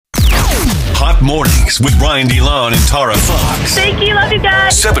Hot Mornings with Ryan DeLon and Tara Fox. Thank you. Love you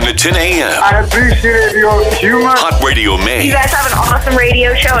guys. 7 to 10 a.m. I appreciate your humor. Hot Radio Maine. You guys have an awesome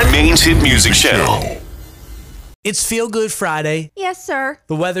radio show. Maine's hit music channel. It's Feel Good Friday. Yes, sir.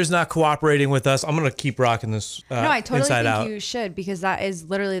 The weather's not cooperating with us. I'm going to keep rocking this No, I totally inside think out. you should, because that is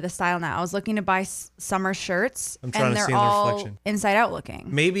literally the style now. I was looking to buy summer shirts, I'm trying and to they're see in the all reflection. inside out looking.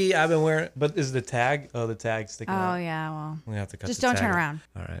 Maybe I've been wearing, but is the tag? Oh, the tag's sticking out. Oh, yeah, well, We have to cut just the don't tag turn out. around.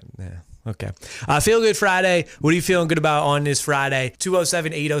 All right. Yeah. Okay. Feel Good Friday. What are you feeling good about on this Friday?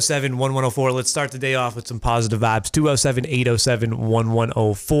 207-807-1104. Let's start the day off with some positive vibes.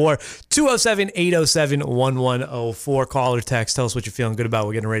 207-807-1104. 207-807-1104. Call or text. Tell us what you're feeling good about.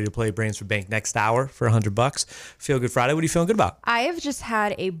 We're getting ready to play Brains for Bank next hour for $100. Feel Good Friday. What are you feeling good about? I have just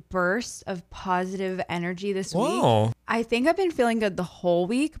had a burst of positive energy this Whoa. week. I think I've been feeling good the whole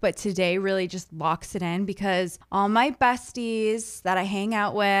week, but today really just locks it in, because all my besties that I hang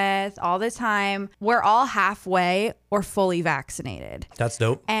out with all the time, we're all halfway or fully vaccinated. That's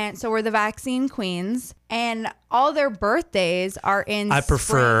dope. And so we're the vaccine queens, and all their birthdays are in I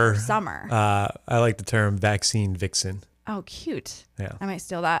prefer spring or summer. I like the term vaccine vixen. Oh, cute. Yeah. I might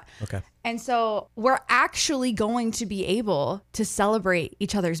steal that. Okay. And so we're actually going to be able to celebrate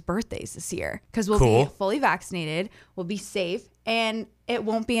each other's birthdays this year, because we'll Cool. be fully vaccinated, we'll be safe, and it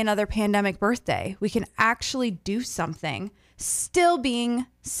won't be another pandemic birthday. We can actually do something, still being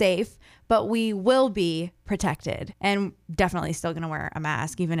safe, but we will be protected, and definitely still going to wear a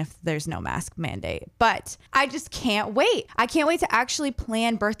mask, even if there's no mask mandate. But I just can't wait. I can't wait to actually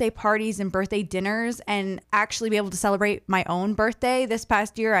plan birthday parties and birthday dinners and actually be able to celebrate my own birthday. This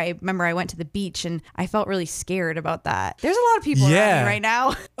past year, I remember I went to the beach and I felt really scared about that. There's a lot of people around me right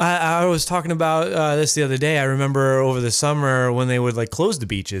now. I was talking about this the other day. I remember over the summer when they would like close the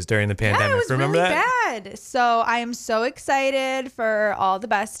beaches during the pandemic. Yeah, it was Remember really that? bad. So I am so excited for all the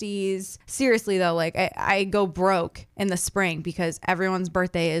besties. Seriously though, like I go broke in the spring because everyone's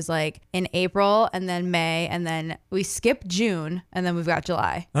birthday is like in April and then May, and then we skip June, and then we've got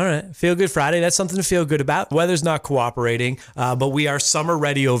July. All right. Feel Good Friday. That's something to feel good about. Weather's not cooperating, but we are summer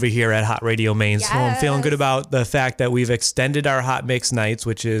ready over here at Hot Radio Maine. So I'm feeling good about the fact that we've extended our hot mix nights,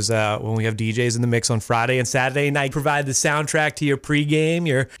 which is when we have DJs in the mix on Friday and Saturday night. Provide the soundtrack to your pregame,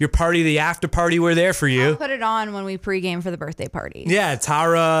 your party, the after party. We're there for you. I'll put it on when we pregame for the birthday party. Yeah,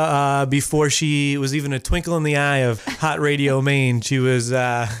 Tara, before she was even a twinkle in the eye of Hot Radio Maine, she was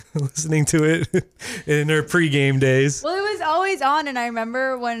listening to it in her pregame days. Well, it was always on, and I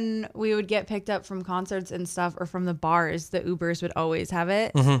remember when we would get picked up from concerts and stuff, or from the bars, the Ubers would always have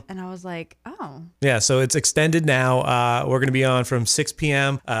it. And I was like, oh. Yeah, so it's extended now. We're going to be on from 6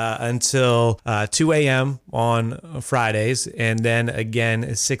 p.m. Until 2 a.m. on Fridays, and then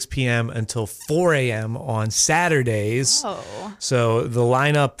again 6 p.m. until 4 a.m. on Saturdays. Oh. So the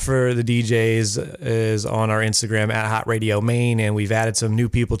lineup for the DJs is on our Instagram at Hot Radio Maine, and we've added some new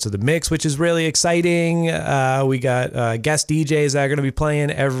people to the mix, which is really exciting. We got guest DJs that are going to be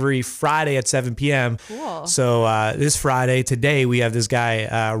playing every Friday at 7 p.m. Cool. So this Friday, today, we have this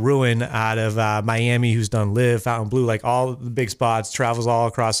guy, Ruin, out of Miami, who's done Live, Fountain Blue, like all the big spots, travels all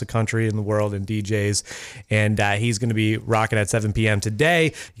across the country and the world and DJs. And he's going to be rocking at 7 p.m.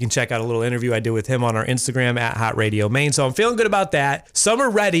 today. You can check out a little interview I did with him on our Instagram at Hot Radio Maine. So I'm feeling good about that. Summer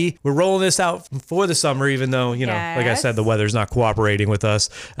ready. We're rolling this out for the summer, even though, you know, like I said, the weather's not cooperating with us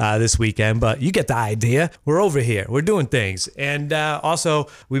this weekend. But you get the idea. We're over here. We're doing things. And also,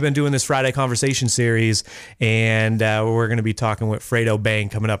 we've been doing this Friday Conversation series, and we're going to be talking with Fredo Bang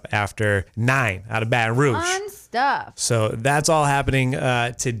coming up after 9 out of Baton Rouge. Fun stuff. So that's all happening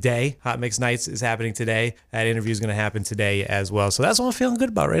today. Hot Mix Nights is happening today. That interview is going to happen today as well. So that's what I'm feeling good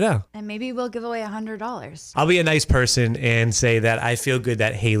about right now. And maybe we'll give away $100. I'll be a nice person and say that I feel good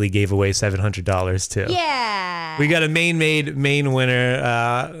that Haley gave away $700 too. Yeah. We got a Maine-made Maine winner.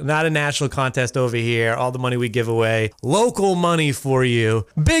 Not a national contest over here. All the money we give away. Local money for you.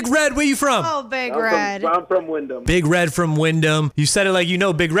 Big Red, where you from? Oh, Big Red. I'm from Wyndham. Big Red from Wyndham. You said it like you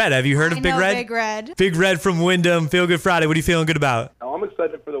know Big Red. Have you heard of Big Red? Big Red. Big Red from Wyndham. Feel Good Friday. What are you feeling good about? Oh, I'm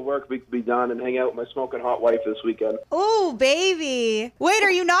excited for the work week to be done and hang out with my smoking hot wife this weekend. Oh, baby. Wait,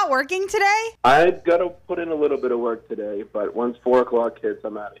 are you not working today? I've got to put in a little bit of work today, but once 4 o'clock hits,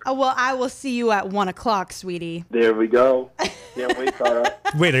 I'm out of here. Oh, well, I will see you at 1 o'clock, sweetie. There we go. Can't wait, Tara.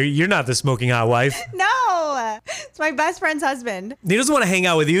 Wait, you're not the smoking hot wife. No, it's my best friend's husband. He doesn't want to hang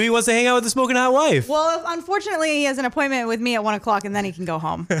out with you. He wants to hang out with the smoking hot wife. Well, unfortunately, he has an appointment with me at 1 o'clock, and then he can go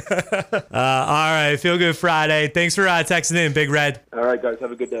home. All right. Feel Good Friday. Thanks for texting in, Big Red. All right, guys.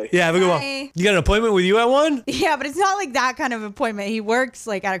 Have a good day. Yeah, have a good one. Bye. You got an appointment with you at 1? Yeah, but it's not like that kind of appointment. He works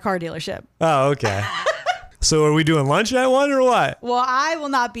like at a car dealership. Oh, okay. So are we doing lunch at 1 or what? Well, I will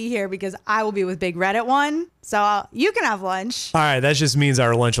not be here because I will be with Big Red at 1. So you can have lunch. All right, that just means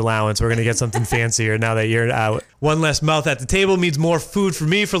our lunch allowance. We're going to get something fancier now that you're out. One less mouth at the table means more food for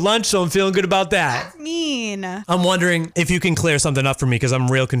me for lunch, so I'm feeling good about that. That's mean. I'm wondering if you can clear something up for me because I'm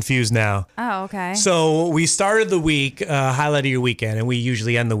real confused now. Oh, okay. So we started the week, highlight of your weekend, and we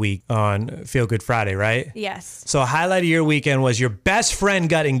usually end the week on Feel Good Friday, right? Yes. So a highlight of your weekend was your best friend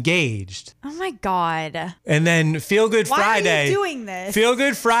got engaged. Oh my God. And then Feel Good Why Friday. are you doing this? Feel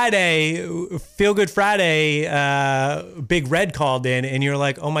Good Friday, Big Red called in, and you're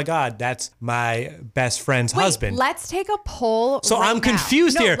like, "Oh my God, that's my best friend's Wait, husband." let's take a poll. So right I'm now.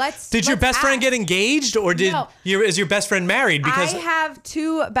 confused No, here. Did your let's best friend ask. get engaged, or No. is your best friend married? Because I have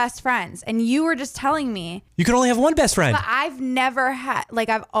 2 best friends, and you were just telling me. you can only have one best friend. But I've never had,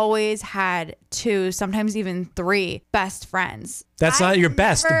 I've always had 2, sometimes even 3 best friends. That's not your I've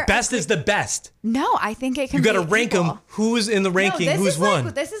best. The never best is the best. No, I think it can. You got to be rank equal. them. Who's in the ranking? No, Who's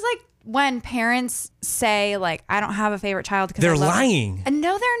won? This is like when parents say I don't have a favorite child because They're I love lying. It. And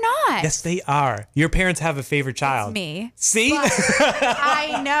no, they're not. Yes, they are. Your parents have a favorite child. It's me. See?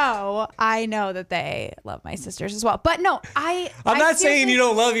 I know that they love my sisters as well. But no, I'm not saying you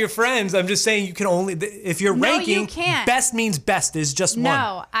don't love your friends. I'm just saying you can only, if you're No, you ranking, can't. best means best is just one.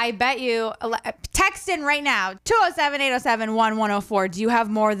 No, I bet you. Text in right now, 207-807-1104. Do you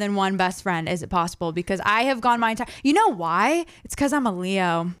have more than one best friend? Is it possible? Because I have gone my entire. You know why? It's because I'm a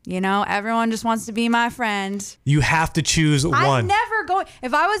Leo. Everyone just wants to be my friend. You have to choose one. I'm never going.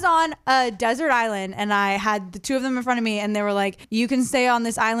 If I was on a desert island and I had the 2 of them in front of me and they were like, you can stay on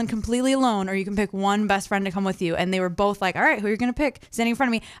this island completely alone or you can pick one best friend to come with you. And they were both like, all right, who are you going to pick? Standing in front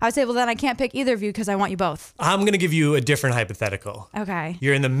of me. I would say, well, then I can't pick either of you because I want you both. I'm going to give you a different hypothetical. Okay.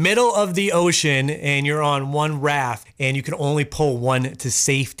 You're in the middle of the ocean and you're on one raft and you can only pull one to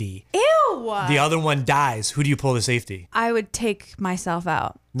safety. Ew. The other one dies. Who do you pull to safety? I would take myself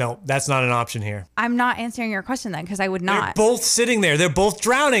out. No, that's not an option here. I'm not answering your question then because I would not. They're both sitting there. They're both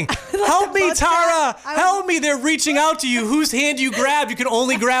drowning. Help me, Tara. Help me. They're reaching out to you. Whose hand you grab? You can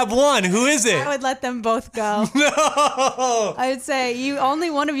only grab one. Who is it? I would let them both go. No. I would say only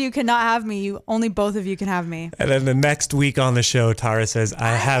one of you cannot have me. Only both of you can have me. And then the next week on the show, Tara says,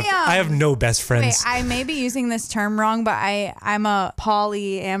 I have no best friends. Wait, I may be using this term wrong, but I'm a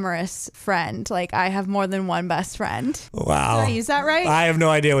polyamorous friend. I have more than one best friend. Wow. Did I use that right? I have no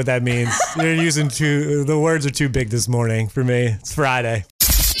idea what that means. You're using the words are too big this morning for me. It's Friday.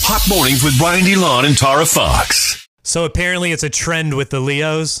 Hot Mornings with Brian DeLon and Tara Fox. So apparently it's a trend with the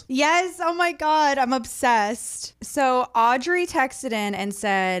Leos. Yes. Oh my God. I'm obsessed. So Audrey texted in and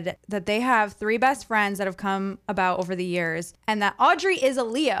said that they have 3 best friends that have come about over the years and that Audrey is a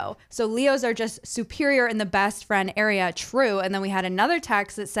Leo. So Leos are just superior in the best friend area. True. And then we had another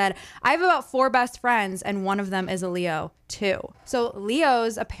text that said, I have about 4 best friends and one of them is a Leo too. So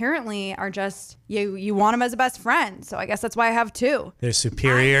Leos apparently are just, you want them as a best friend. So I guess that's why I have 2. They're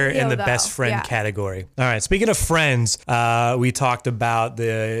superior I'm a Leo, in the though. best friend Yeah. category. All right. Speaking of friends, we talked about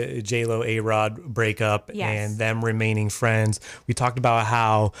the J-Lo A-Rod breakup Yes. and them remaining friends. We talked about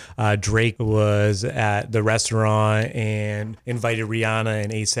how Drake was at the restaurant and invited Rihanna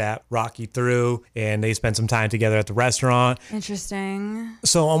and A$AP Rocky through, and they spent some time together at the restaurant. Interesting.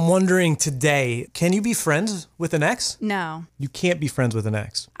 So I'm wondering today, can you be friends with an ex? No. You can't be friends with an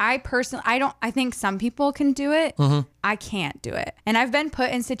ex. I think some people can do it. I can't do it. And I've been put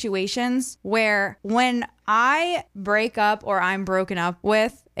in situations where when I break up or I'm broken up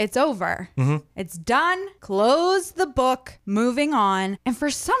with, it's over. It's done. Close the book. Moving on. And for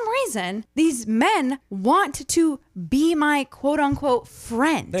some reason, these men want to be my quote unquote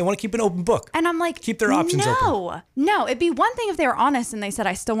friend. They want to keep an open book. And I'm like, Keep their options open. No, it'd be one thing if they were honest and they said,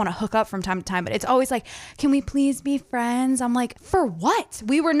 I still want to hook up from time to time, but it's always like, can we please be friends? I'm like, for what?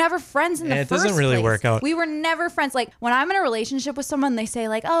 We were never friends in the It first doesn't really place. work out. We were never friends. When I'm in a relationship with someone, they say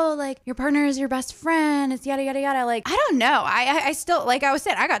your partner is your best friend. It's yada, yada, yada. I don't know. I still, like I was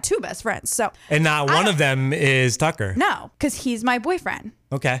saying, I got 2 best friends. So, And not one of them is Tucker. no, because he's my boyfriend.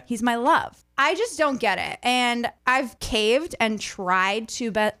 Okay. He's my love. I just don't get it. And I've caved and tried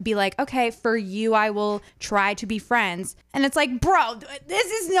to be like, okay, for you, I will try to be friends. And it's like, bro,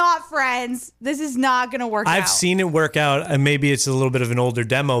 this is not friends. This is not going to work out. I've seen it work out, and maybe it's a little bit of an older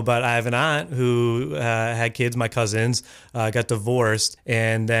demo, but I have an aunt who had kids, my cousins, got divorced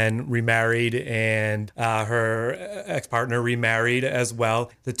and then remarried, and her ex-partner remarried as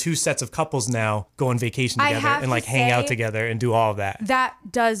well. The 2 sets of couples now go on vacation I together have and to hang out say- together and do all of that. That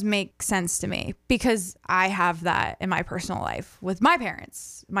does make sense to me because I have that in my personal life with my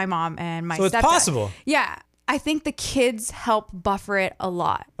parents, my mom and my So it's stepdad. possible. Yeah. I think the kids help buffer it a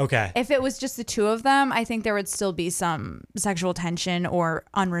lot. Okay. If it was just the two of them, I think there would still be some sexual tension or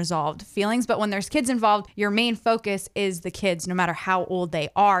unresolved feelings. But when there's kids involved, your main focus is the kids. No matter how old they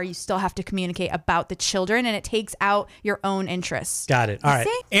are, you still have to communicate about the children, and it takes out your own interests. Got it. All right.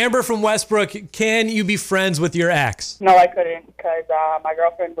 See? Amber from Westbrook, can you be friends with your ex? No, I couldn't because my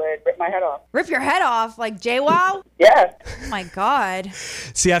girlfriend would rip my head off. Rip your head off like JWoww? Yes. Oh my God.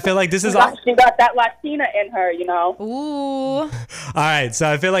 See, I feel like this is all. She got that Latina in her, you know. Ooh. All right,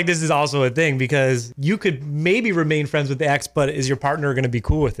 so I feel like this is also a thing because you could maybe remain friends with the ex, but is your partner going to be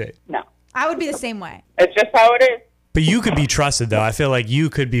cool with it? No. I would be the same way. It's just how it is. But you could be trusted, though. I feel like you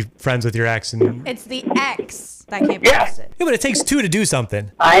could be friends with your ex. And It's the ex that can't be Yeah. trusted. yeah, but it takes two to do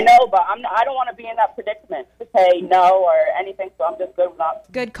something. I know, but I don't want to be in that predicament to say no or anything, so I'm just good with that.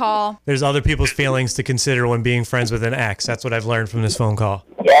 Good call. There's other people's feelings to consider when being friends with an ex. That's what I've learned from this phone call.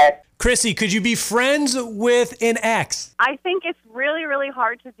 Yes. Chrissy, could you be friends with an ex? I think it's really, really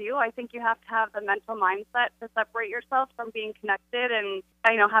hard to do. I think you have to have the mental mindset to separate yourself from being connected and,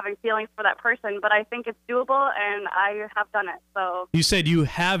 having feelings for that person. But I think it's doable, and I have done it. So You said you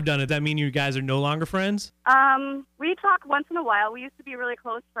have done it. That mean you guys are no longer friends? we talk once in a while. We used to be really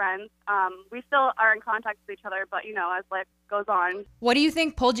close friends. We still are in contact with each other, but, as life goes on. What do you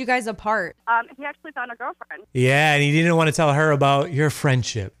think pulled you guys apart? He actually found a girlfriend. Yeah, and he didn't want to tell her about your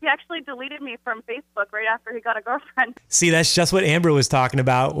friendship. He actually deleted me from Facebook right after he got a girlfriend. See, that's just what Amber was talking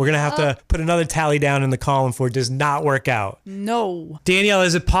about. We're going to have to put another tally down in the column for it does not work out. No. Danielle,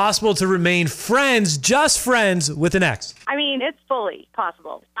 is it possible to remain friends, just friends, with an ex? I mean, it's fully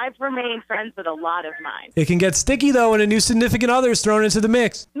possible. I've remained friends with a lot of mine. It can get sticky, though, when a new significant other is thrown into the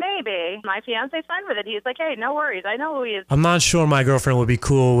mix. Maybe. My fiance's fine with it. He's like, hey, no worries. I know who he is. I'm not sure my girlfriend would be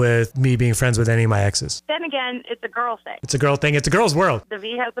cool with me being friends with any of my exes. Then again, it's a girl thing. It's a girl thing. It's a girl's world. The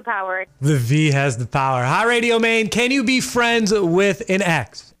V has the power. The V has the power. Hi, Radio Maine. Can you be friends with an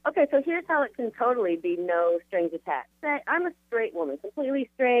ex? Okay, so here's how it can totally be no strings attached. Say, I'm a straight woman, completely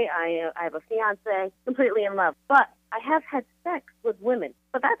straight. I have a fiance, completely in love. But I have had sex with women.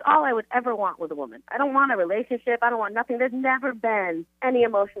 But that's all I would ever want with a woman. I don't want a relationship. I don't want nothing. There's never been any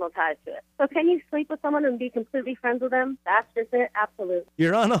emotional ties to it. So can you sleep with someone and be completely friends with them? That's just it? Absolutely.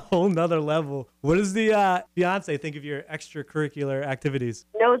 You're on a whole nother level. What does the fiance think of your extracurricular activities?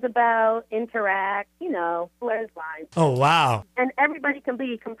 Knows about, interact, blurs lines. Oh, wow. And everybody can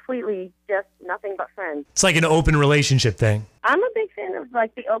be completely just nothing but friends. It's like an open relationship thing. I'm a big fan of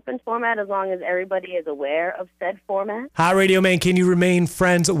the open format as long as everybody is aware of said format. Hi, Radio Man. Can you remain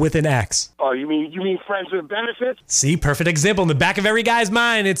friends with an ex? Oh, you mean friends with benefits? See, perfect example. In the back of every guy's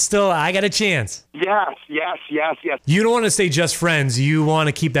mind, it's still, I got a chance. Yes. You don't want to stay just friends. You want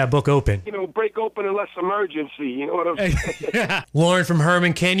to keep that book open. Break open unless emergency. You know what I'm saying? Lauren from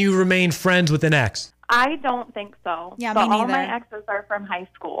Herman, can you remain friends with an ex? I don't think so. Yeah, but me all my neither. exes are from high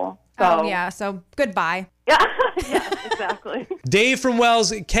school. So. Oh, yeah. So goodbye. Yeah, exactly. Dave from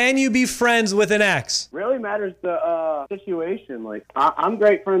Wells, can you be friends with an ex? Really matters the situation. I'm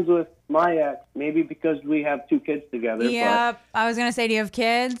great friends with my ex, maybe because we have 2 kids together. Yeah, I was going to say, do you have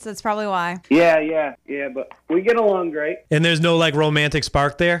kids? That's probably why. But yeah, but we get along great. And there's no romantic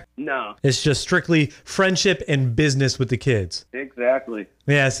spark there? No, It's just strictly friendship and business with the kids. exactly.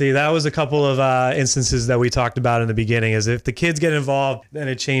 Yeah, see, that was a couple of instances that we talked about in the beginning, is if the kids get involved, then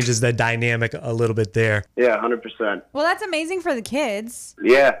it changes the dynamic a little bit there. Yeah, 100%. Well, that's amazing for the kids.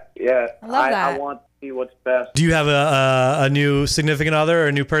 Yeah. I love that. I want to see what's best. Do you have a new significant other or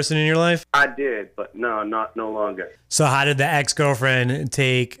a new person in your life? I did, but no longer. So how did the ex-girlfriend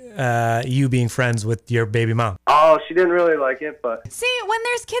take you being friends with your baby mom? Oh, she didn't really like it, but See, when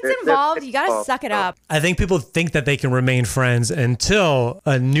there's kids They're- involved, they're- you got to suck it up. I think people think that they can remain friends until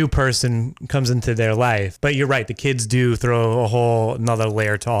a new person comes into their life. But you're right, the kids do throw a whole another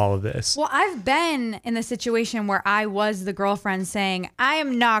layer to all of this. Well, I've been in the situation where I was the girlfriend saying, I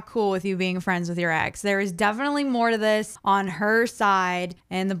am not cool with you being friends with your ex. There is definitely more to this on her side.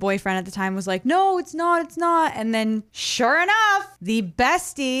 And the boyfriend at the time was like, no, it's not. And then sure enough, the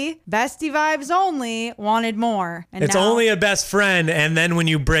bestie vibes only, wanted more. And It's now only a best friend, and then when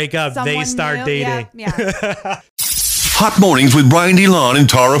you break up, they someone start new- dating. Yeah. Hot mornings with Brian DeLon and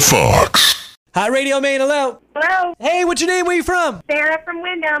Tara Fox. Hi, Radio Maine, hello. Hello, Hey, what's your name? Where you from? Sarah from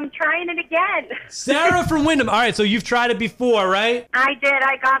Wyndham, trying it again. Sarah from Wyndham. All right, so you've tried it before, right? I did.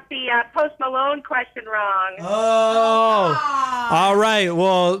 I got the Post Malone question wrong. Oh. All right.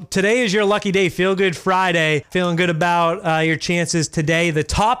 Well, today is your lucky day. Feel Good Friday. Feeling good about your chances today. The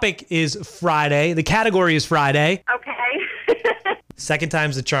topic is Friday. The category is Friday. Okay. Second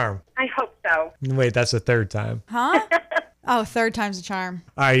time's the charm. I hope so. Wait, that's the third time. Huh? Oh, third time's a charm.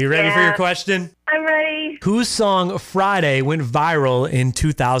 All right, you ready for Yeah. your question? I'm ready. Whose song Friday went viral in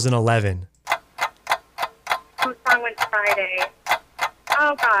 2011? Whose song went Friday?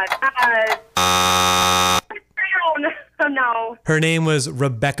 Oh, God. Oh, no. Her name was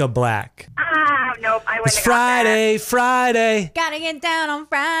Rebecca Black. Nope. I wouldn't It's have got that. Friday. Gotta get down on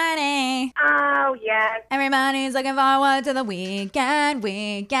Friday. Oh, yes. Everybody's looking forward to the weekend.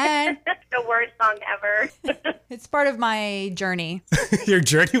 The worst song ever. It's part of my journey. Your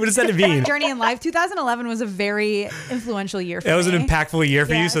journey? What does that mean? Journey in life. 2011 was a very influential year for me. It was an impactful year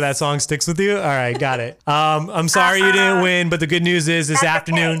for you, so that song sticks with you? All right, got it. I'm sorry you didn't win, but the good news is this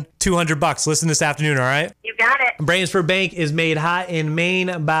afternoon, $200. Listen this afternoon, all right? You got it. Brainsford Bank is made hot in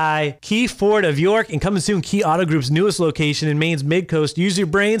Maine by Key Ford of York, and coming soon, Key Auto Group's newest location in Maine's Mid-Coast. Use your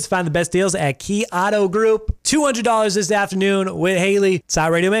brains, find the best deals at Key Auto Group. $200 this afternoon with Haley. It's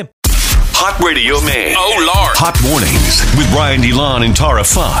Hot Radio Maine. Hot Radio Maine. Oh, Lord. Hot Mornings with Brian DeLon and Tara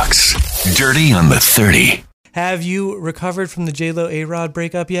Fox. Dirty on the 30. Have you recovered from the J-Lo A-Rod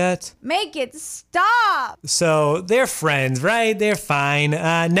breakup yet? Make it stop. So they're friends, right? They're fine.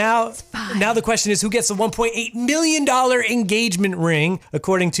 Now the question is, who gets the $1.8 million engagement ring?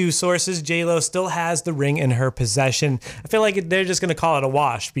 According to sources, J-Lo still has the ring in her possession. I feel like they're just going to call it a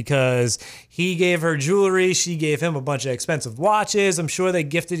wash because he gave her jewelry. She gave him a bunch of expensive watches. I'm sure they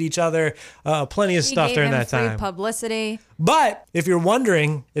gifted each other plenty of stuff during that time. Free publicity. But if you're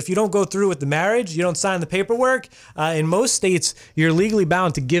wondering, if you don't go through with the marriage, you don't sign the paperwork, in most states, you're legally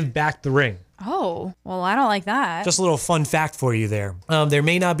bound to give back the ring. Oh, well, I don't like that. Just a little fun fact for you there. There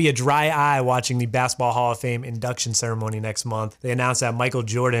may not be a dry eye watching the Basketball Hall of Fame induction ceremony next month. They announced that Michael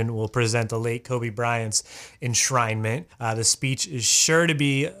Jordan will present the late Kobe Bryant's enshrinement. The speech is sure to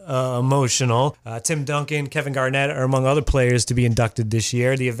be emotional. Tim Duncan, Kevin Garnett are among other players to be inducted this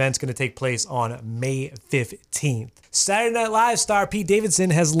year. The event's going to take place on May 15th. Saturday Night Live star Pete Davidson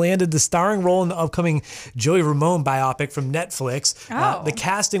has landed the starring role in the upcoming Joey Ramone biopic from Netflix. The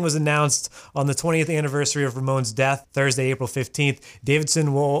casting was announced on the 20th anniversary of Ramone's death, Thursday, April 15th.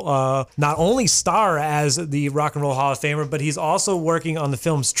 Davidson will not only star as the Rock and Roll Hall of Famer, but he's also working on the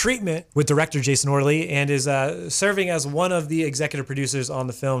film's treatment with director Jason Orley and is serving as one of the executive producers on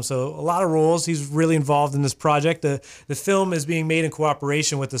the film. So a lot of roles. He's really involved in this project. The film is being made in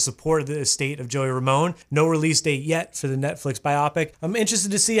cooperation with the support of the estate of Joey Ramone. No release date yet for the Netflix biopic. I'm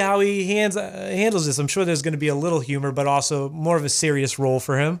interested to see how he handles this. I'm sure there's going to be a little humor, but also more of a serious role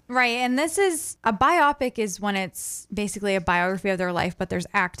for him. Right, and this is a biopic is when it's basically a biography of their life, but there's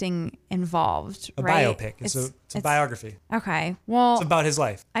acting involved, right? A biopic. It's a biography. Okay, well, it's about his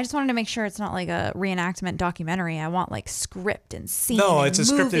life. I just wanted to make sure it's not like a reenactment documentary. I want like script and scene. No, it's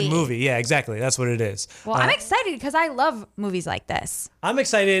a movie. scripted movie. Yeah, exactly. That's what it is. Well, I'm excited because I love movies like this. I'm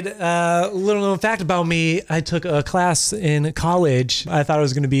excited. Little known fact about me, I took a class in college. I thought it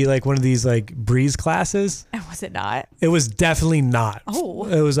was going to be like one of these like breeze classes. And was it not? It was definitely not. Oh.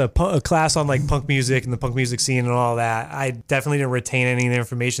 It was a class on like punk music and the punk music scene and all that. I definitely didn't retain any of the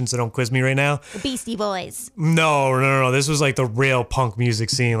information, so don't quiz me right now. The Beastie Boys. No. This was like the real punk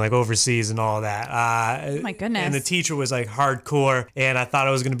music scene, like overseas and all that. Oh my goodness. And the teacher was like hardcore, and I thought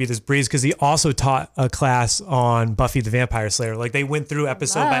it was going to be this breeze because he also taught a class on Buffy the Vampire Slayer. Like they went through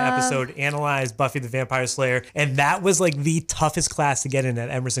episode by episode, analyzed Buffy the Vampire Slayer, and that was like the toughest class to get in at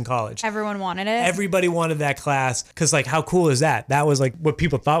Emerson College. Everyone wanted it. Everybody wanted that class because like how cool is that? That was like what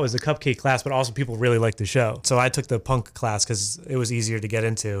people thought was a cupcake class, but also people really liked the show. So I took the punk class because it was easier to get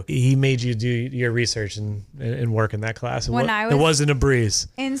into. He made you do your research and work in that class. It wasn't a breeze.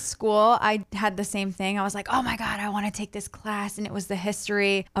 In school, I had the same thing. I was like, oh my God, I want to take this class. And it was the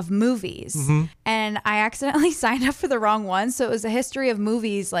history of movies. Mm-hmm. And I accidentally signed up for the wrong one. So it was a history of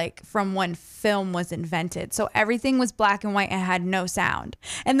movies like from when film was invented. So everything was black and white and had no sound.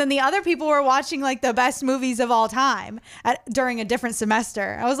 And then the other people were watching like the best movies of all time during a different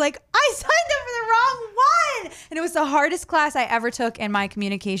semester. I was like, I signed up for the wrong one. And it was the hardest class I ever took in my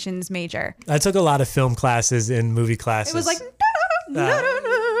communications major. I took a lot of film classes and movie classes. It was like,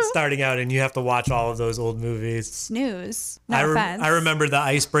 starting out, and you have to watch all of those old movies. Snooze. No offense. I remember the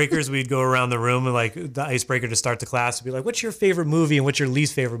icebreakers. We'd go around the room and like the icebreaker to start the class would be like, what's your favorite movie and what's your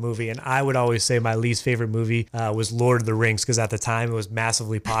least favorite movie? And I would always say my least favorite movie was Lord of the Rings because at the time it was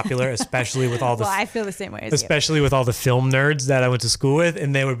massively popular, especially with all the I feel the same way as especially with all the film nerds that I went to school with,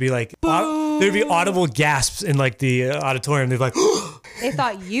 and they would be like there'd be audible gasps in like the auditorium. They'd be like They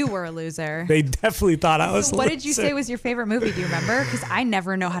thought you were a loser. They definitely thought I was. So what did you say was your favorite movie? Do you remember? Because I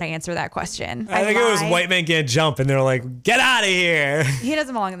never know how to answer that question. I think it was White Man Can't Jump, and they were like, "Get out of here." He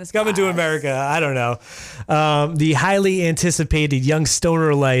doesn't belong in this. Coming to America. I don't know. The highly anticipated Young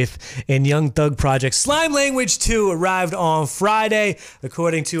Stoner Life and Young Thug Project Slime Language 2 arrived on Friday.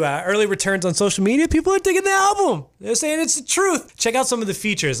 According to early returns on social media, people are digging the album. They're saying it's the truth. Check out some of the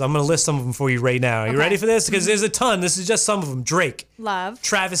features. I'm going to list some of them for you right now. Are you ready for this? Because there's a ton. This is just some of them. Drake. Love.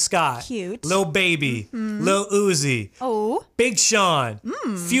 Travis Scott. Cute. Lil Baby. Lil Uzi. Oh. Big Sean.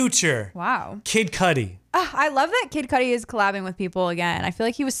 Future. Wow. Kid Cudi. I love that Kid Cudi is collabing with people again. I feel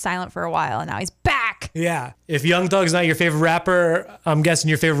like he was silent for a while and now he's back. Yeah. If Young Thug's not your favorite rapper, I'm guessing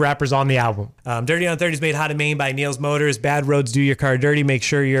your favorite rapper's on the album. Dirty on 30 is made hot in Maine by Neil's Motors. Bad roads do your car dirty. Make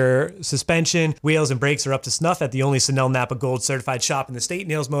sure your suspension, wheels, and brakes are up to snuff at the only Sonel Napa Gold certified shop in the state,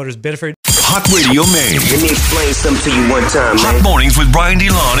 Neil's Motors, Biddeford. Hot Radio Maine. Let me explain something to you one time, man. Hot mornings with Brian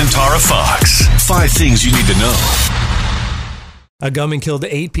DeLon and Tara Fox. 5 things you need to know. A gunman killed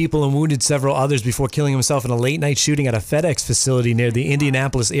 8 people and wounded several others before killing himself in a late-night shooting at a FedEx facility near the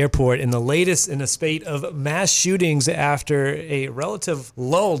Indianapolis airport, in the latest in a spate of mass shootings after a relative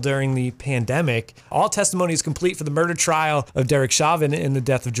lull during the pandemic. All testimony is complete for the murder trial of Derek Chauvin and the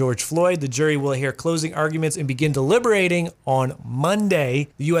death of George Floyd. The jury will hear closing arguments and begin deliberating on Monday.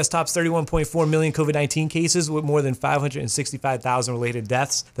 The U.S. tops 31.4 million COVID-19 cases with more than 565,000 related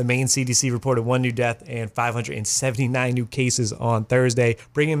deaths. The Maine CDC reported 1 new death and 579 new cases on Thursday,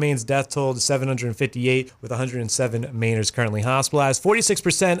 bringing Maine's death toll to 758, with 107 Mainers currently hospitalized.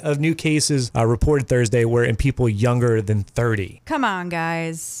 46% of new cases reported Thursday were in people younger than 30. Come on,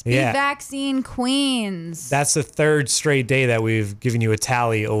 guys. Be vaccine queens. That's the 3rd straight day that we've given you a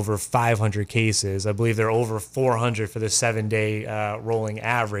tally over 500 cases. I believe they're over 400 for the 7-day rolling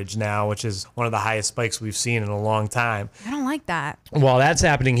average now, which is one of the highest spikes we've seen in a long time. I don't like that. While that's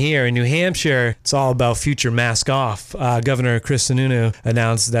happening here in New Hampshire, it's all about future mask off. Governor Chris Sununu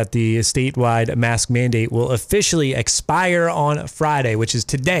announced that the statewide mask mandate will officially expire on Friday, which is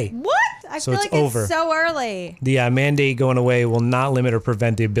today. What? I So feel it's like over. it's so early. The mandate going away will not limit or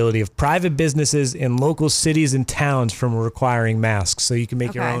prevent the ability of private businesses in local cities and towns from requiring masks. So you can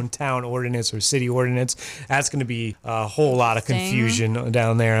make your own town ordinance or city ordinance. That's going to be a whole lot of confusion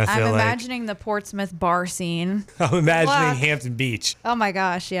down there, I feel I'm like. imagining the Portsmouth bar scene. I'm imagining Look. Hampton Beach. Oh my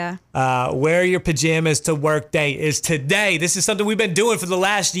gosh, yeah. Wear your pajamas to work day is today. This is something we've been doing for the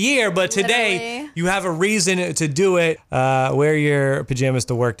last year, but today Literally. you have a reason to do it. Wear your pajamas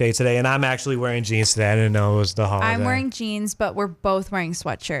to work day today, and I'm actually wearing jeans today. I didn't know it was the holiday. I'm wearing jeans, but we're both wearing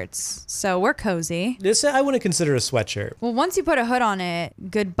sweatshirts, so we're cozy. This I wouldn't consider a sweatshirt. Well, once you put a hood on it,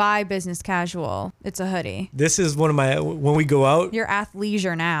 goodbye business casual. It's a hoodie. This is one of my, when we go out, You're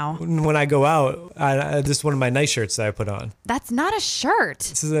athleisure now. when I go out, this is one of my nice shirts that I put on. That's not a shirt.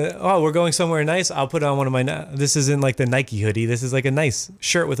 This is we're going somewhere nice. I'll put on one of my, this isn't like the Nike hoodie. This is like a nice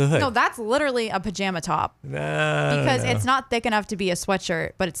shirt with a hood. No, that's literally a pajama top. Because it's not thick enough to be a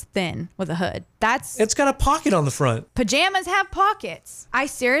sweatshirt, but it's thin with a hood. It's got a pocket on the front. Pajamas have pockets. I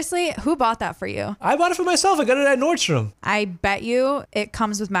seriously, who bought that for you? I bought it for myself. I got it at Nordstrom. I bet you it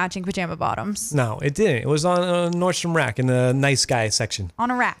comes with matching pajama bottoms. No, it didn't. It was on a Nordstrom rack in the nice guy section.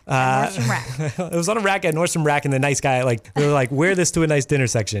 On a rack. Nordstrom rack. It was on a rack at Nordstrom rack in the nice guy. Like, they were like, wear this to a nice dinner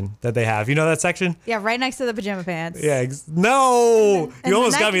section that they have. You know that section? Yeah, right next to the pajama pants. Yeah. No, you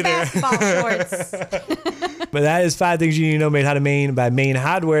almost got me there. Shorts. But that is 5 things you need to know made out of Maine by Maine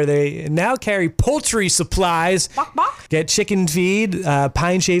Hardware. They now carry poultry supplies. Bok, bok. Get chicken feed,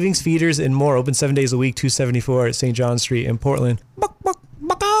 pine shavings, feeders, and more. Open 7 days a week, 274 at St. John Street in Portland. Bok, bok,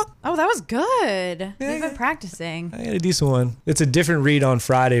 bok. Oh, that was good. We've been practicing. I got a decent one. It's a different read on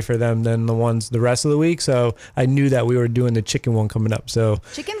Friday for them than the rest of the week. So I knew that we were doing the chicken one coming up. So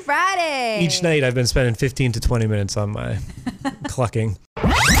Chicken Friday. each night I've been spending 15 to 20 minutes on my clucking.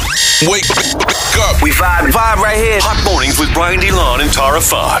 Wake up. We vibe right here. Hot mornings with Brian DeLon and Tara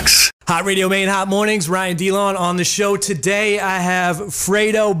Fox. Hot Radio Maine, Hot Mornings. Ryan DeLon on the show today. I have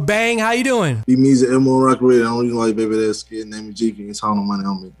Fredo. Bang, how you doing? The music M1 Rock Radio. I don't even like baby that kid named G. Can you talk no money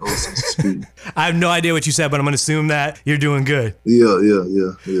on me? I have no idea what you said, but I'm going to assume that you're doing good.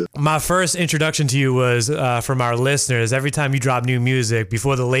 Yeah. My first introduction to you was from our listeners. Every time you drop new music,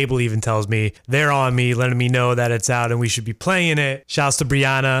 before the label even tells me, they're on me, letting me know that it's out and we should be playing it. Shouts to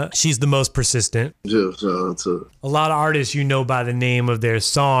Brianna. She's the most persistent. Yeah, shout out to her. A lot of artists you know by the name of their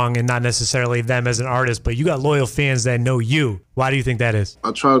song and not necessarily them as an artist, but you got loyal fans that know you. Why do you think that is?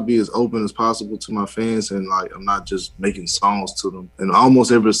 I try to be as open as possible to my fans, and like I'm not just making songs to them. And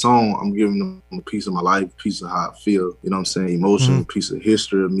almost every song, I'm giving them a piece of my life, a piece of how I feel. You know what I'm saying? Emotion, a piece of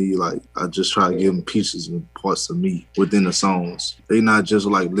history of me. Like I just try to give them pieces and parts of me within the songs. They not just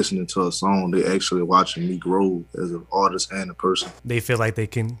like listening to a song, they actually watching me grow as an artist and a person. They feel like they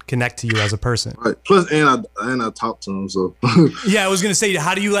can connect to you as a person. Right. Plus, and I talk to them, so. Yeah, I was gonna say,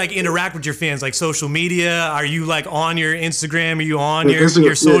 how do you like interact with your fans? Like social media? Are you like on your Instagram? Are you on your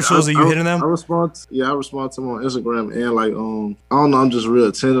socials? Are you hitting them? I respond to them on Instagram, and like I don't know, I'm just real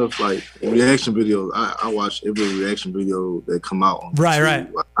attentive. Like reaction videos, I watch every reaction video that come out. Right.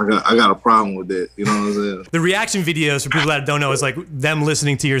 I got a problem with that. You know what I'm saying? The reaction videos, for people that don't know, is like them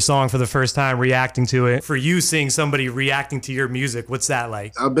listening to your song for the first time, reacting to it. For you, seeing somebody reacting to your music, what's that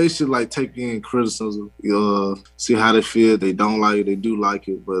like? I basically like take in criticism, see how they feel. They don't like it, they do like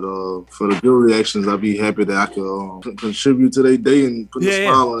it. But for the good reactions, I'd be happy that I could contribute to their day and put a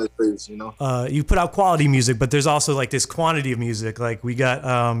smile on their face. You know. You put out quality music, but there's also like this quantity of music. Like we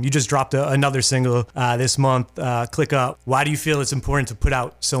got, you just dropped another single this month, Click Up. Why do you feel it's important to put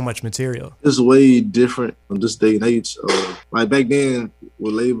out so much material? It's way different on this day and age. Like back then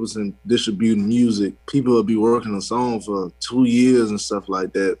with labels and distributing music, people would be working a song for 2 years and stuff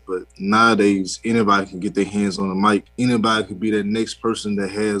like that. But nowadays, anybody can get their hands on a mic. Anybody could be that next person that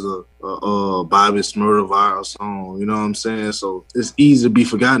has a Bobby Smurda viral song. You know what I'm saying? So it's easy to be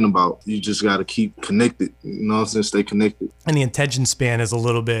forgotten about. You just got to keep connected. You know what I'm saying? Stay connected. And the attention span is a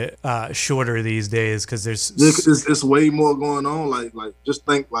little bit shorter these days because there's it's way more going on. Like just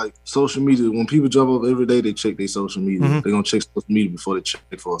think like social media. When people jump up every day, they check their social media. Mm-hmm. They're gonna check social media before they check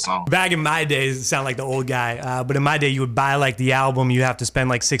for a song. Back in my days, it sound like the old guy, but in my day, you would buy like the album. You have to spend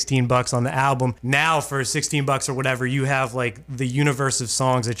like $16 on the album. Now for $16 or whatever, you have like the universe of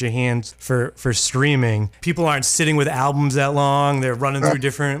songs at your hands for streaming. People aren't sitting with albums that long. They're running through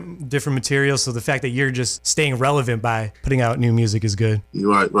different materials. So the fact that you're just staying relevant by putting out new music is good.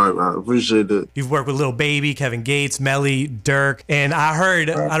 Right. Appreciate that. You've worked with Lil Baby, Kevin Gates, Melly, Dirk, and I heard,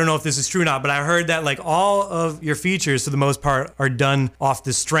 I don't know if this is true or not, but I heard that like all of your features for the most part are done off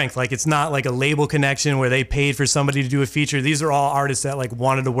the strength. Like it's not like a label connection where they paid for somebody to do a feature. These are all artists that like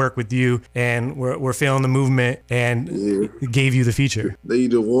wanted to work with you and were feeling the movement and gave you the feature. They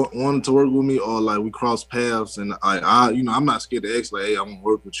either wanted to work with me or like we crossed paths, and I'm not scared to ask like, hey, I want to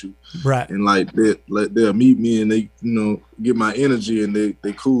work with you. Right. And like they'll meet me and they get my energy and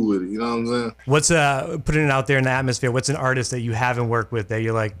they cool with it. You know what I'm saying? What's putting it out there in the atmosphere? What's an artist that you haven't worked with that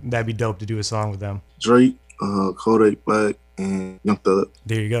you're like, that'd be dope to do a song with them? Drake, Kodak Black, and Young Thug.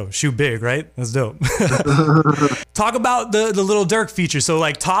 There you go. Shoot big, right? That's dope. Talk about the Little Dirk feature. So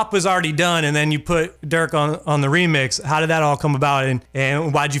like Top was already done and then you put Dirk on the remix. How did that all come about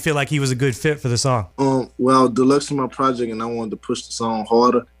and why did you feel like he was a good fit for the song? Well, Deluxe is my project and I wanted to push the song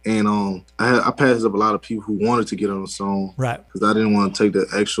harder. And I passed up a lot of people who wanted to get on the song. Right. Because I didn't want to take the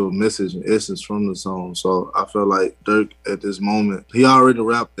actual message and essence from the song. So I felt like Dirk at this moment, he already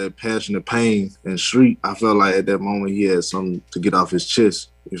rapped that passionate pain and street. I felt like at that moment he had something to get off his chest.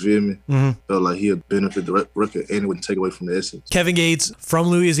 You feel me? Mm-hmm. Felt like he'd benefit the record and it wouldn't take away from the essence. Kevin Gates from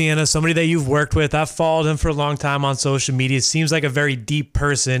Louisiana, somebody that you've worked with. I've followed him for a long time on social media. Seems like a very deep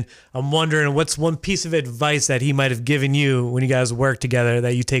person. I'm wondering what's one piece of advice that he might have given you when you guys worked together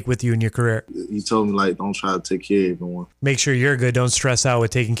that you take with you in your career? He told me like, don't try to take care of everyone. Make sure you're good. Don't stress out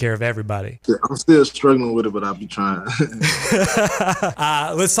with taking care of everybody. Yeah, I'm still struggling with it, but I'll be trying.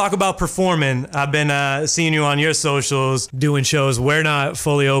 Let's talk about performing. I've been seeing you on your socials doing shows. We're not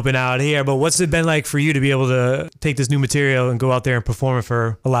fully open out here, but what's it been like for you to be able to take this new material and go out there and perform it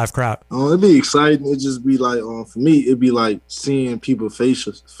for a live crowd? It'd be exciting. It'd just be like, for me, it'd be like seeing people's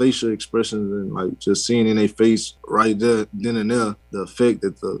facial expressions and like just seeing in their face right there, then and there, the effect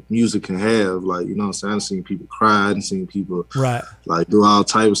that the music can have. Like, you know what I'm saying? I've seen people cry, I've seen people like do all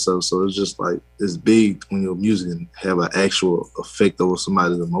type of stuff. So it's just like, it's big when your music can have an actual effect over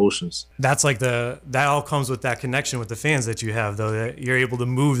somebody's emotions. That's like that all comes with that connection with the fans that you have, though, that you're able to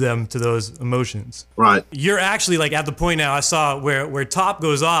move them to those emotions. Right. You're actually like at the point now, I saw where Top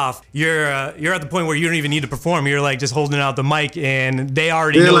goes off, you're at the point where you don't even need to perform. You're like just holding out the mic and they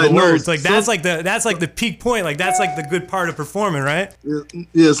already know like, the words. Like that's like the peak point. Like that's like the good part of performing, right?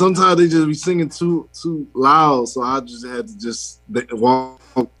 Yeah, sometimes they just be singing too loud, so I just had to just walk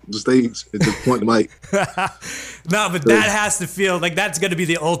the stage and just point the mic. No, but that has to feel like that's going to be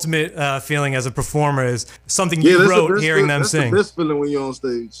the ultimate feeling as a performer, is something you wrote, hearing them sing. That's the best feeling when you're on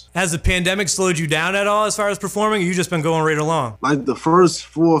stage. Has the pandemic slowed you down at all as far as performing, or you just been going right along? Like the first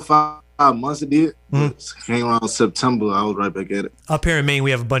 4 or 5 months it did. But came around September, I was right back at it. Up here in Maine,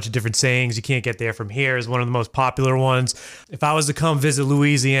 we have a bunch of different sayings. You can't get there from here is one of the most popular ones. If I was to come visit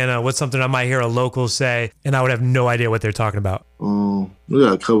Louisiana, what's something I might hear a local say, and I would have no idea what they're talking about? We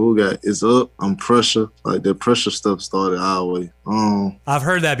got a couple. We got "It's Up," "I'm Pressure." Like that pressure stuff started our way. I've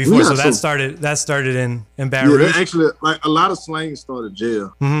heard that before. So that started in Baton Rouge. Actually, like a lot of slang started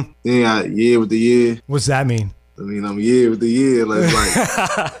jail. Then "Yeah with the yeah." What's that mean? I mean, I'm yeah with the yeah.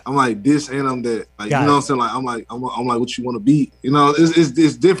 Like I'm like this and I'm that. Like you know what I'm saying? Like I'm like what you want to be. You know,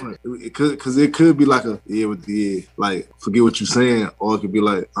 it's different. Cause it could be like a yeah with the yeah. Like forget what you're saying, or it could be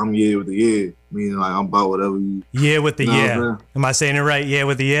like I'm yeah with the yeah. Meaning like I'm about whatever you. Yeah with the yeah. Am I saying it right? Yeah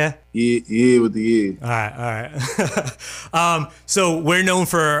with the yeah. Yeah with the yeah. All right. So we're known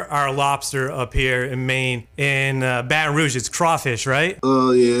for our lobster up here in Maine. In Baton Rouge, it's crawfish, right?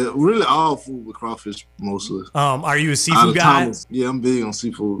 Yeah, really all food with crawfish mostly. Are you a seafood guy? Yeah, I'm big on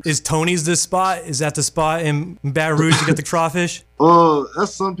seafood. Is Tony's the spot? Is that the spot in Baton Rouge to get the crawfish?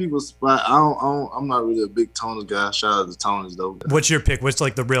 That's some people's spot. I'm not really a big Tony's guy. Shout out to Tony's though. What's your pick? What's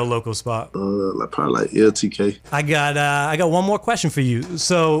like the real local spot? Probably like LTK. I got one more question for you.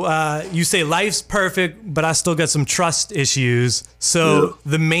 So you say life's perfect, but I still got some trust issues. So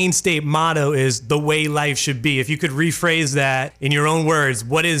the Maine state motto is the way life should be. If you could rephrase that in your own words,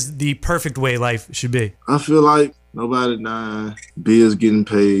 what is the perfect way life should be? I feel like nobody dying, bills getting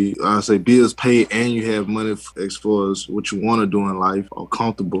paid. I say bills paid and you have money as far as what you want to do in life or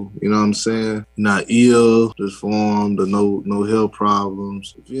comfortable. You know what I'm saying? Not ill, disformed, or no health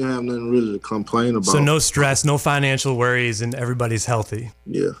problems. If you have nothing really to complain about. So no stress, no financial worries, and everybody's healthy.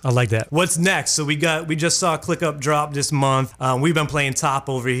 Yeah. I like that. What's next? So we just saw Click Up drop this month. We've been playing top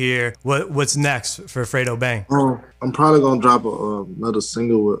over here. What's next for Fredo Bang? I'm probably gonna drop another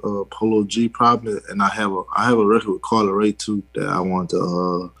single with Polo G probably, and I have a record with Carla Ray too that I want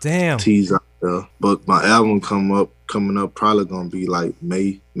to tease out there. But my album coming up probably gonna be like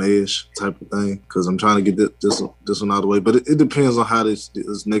May-ish type of thing, because I'm trying to get this one out of the way. But it depends on how this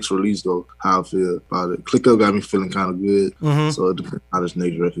next release go, how I feel about it. Click Up got me feeling kind of good, so it depends how this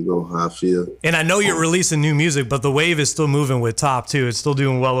next record go, how I feel. And I know you're releasing new music, but the wave is still moving with Top too. It's still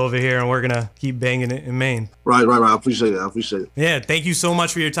doing well over here, and we're gonna keep banging it in Maine. Right. I appreciate it. Yeah, thank you so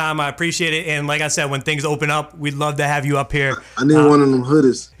much for your time. I appreciate it. And like I said, when things open up, we'd love to have you up here. I need one of them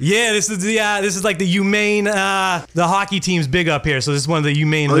hoodies. Yeah, this is like the UMaine, the hockey team's big up here. So this is one of the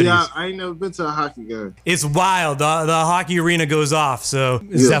UMaine hoodies. Yeah, I ain't never been to a hockey game. It's wild. The hockey arena goes off, so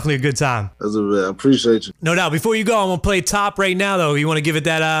it's definitely a good time. That's a bit. I appreciate you. No doubt. Before you go, I'm gonna play Top right now, though. You want to give it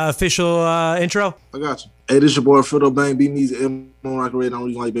that official intro? I got you. Hey, this your boy Fredo Bang. Beat me's M on Rock Radio.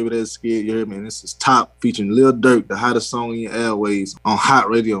 Don't like baby that's scared. You heard me? And this is Top featuring Lil Durk, the hottest song in your airways on Hot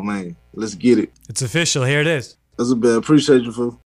Radio, man. Let's get it. It's official. Here it is. That's a bit. Appreciate you, fool.